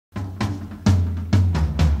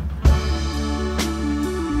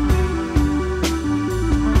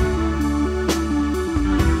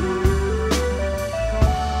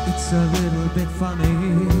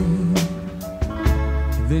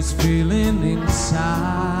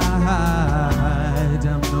inside.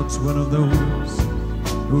 I'm not one of those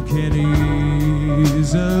who can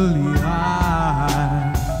easily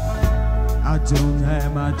hide. I don't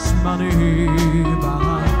have much money,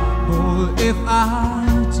 but if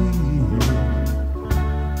I did,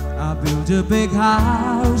 I built a big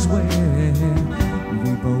house where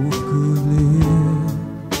we both could live.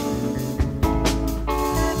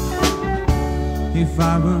 If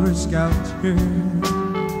I were a sculptor,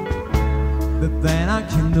 but then I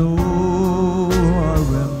can know a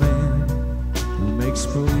man who makes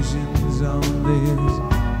potions on this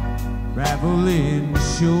traveling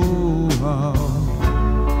show.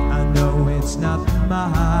 I know it's not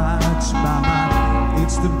much, but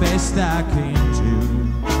it's the best I can do.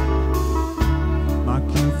 My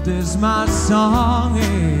gift is my song,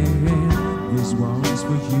 and this one's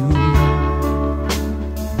for you.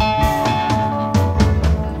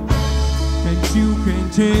 And you can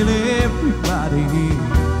tell everybody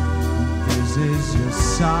this is your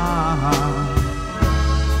song.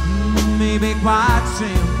 Maybe quite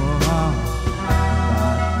simple, but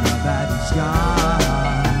now that it's gone,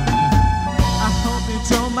 I hope you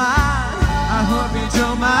don't mind. I hope you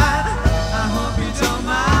don't mind. I hope you don't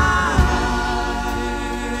mind.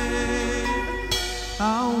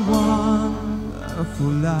 How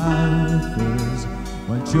wonderful life is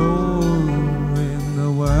when you're in the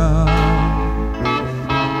world.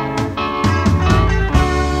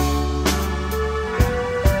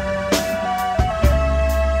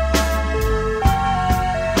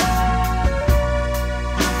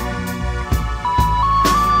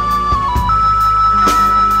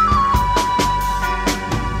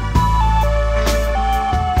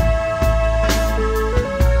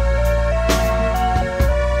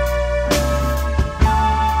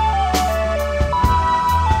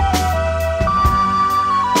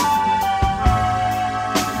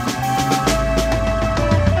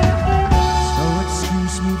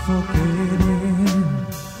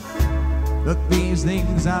 But these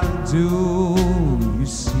things I do, you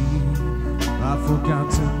see, I've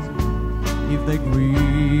forgotten if they're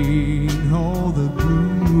green or the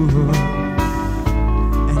blue.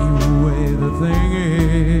 Anyway, the thing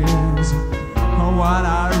is, what I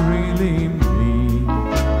really mean,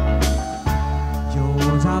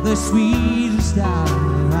 yours are the sweetest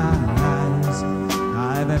eyes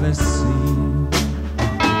I've ever seen.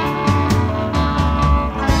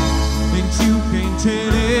 You can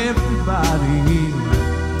tell everybody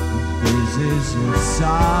this is your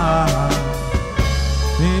song.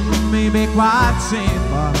 It may be quite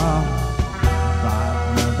simple, but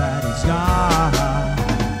now that it's gone,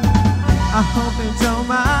 I hope you don't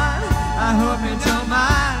mind. I hope you don't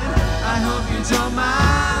mind. I hope you don't mind.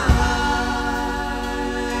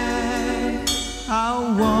 How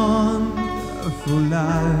wonderful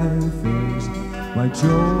life is while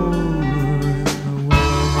you're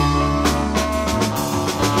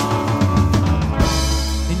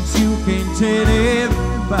can tell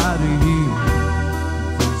everybody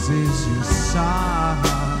this is your song.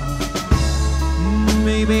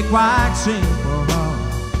 Maybe quite simple,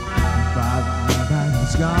 but now that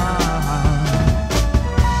it's gone,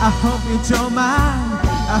 I hope you don't mind.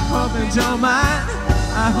 I hope you don't mind.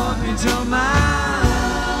 I hope you don't mind.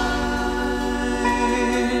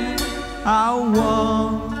 How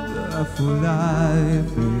wonderful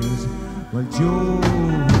life is when you're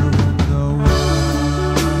in the world.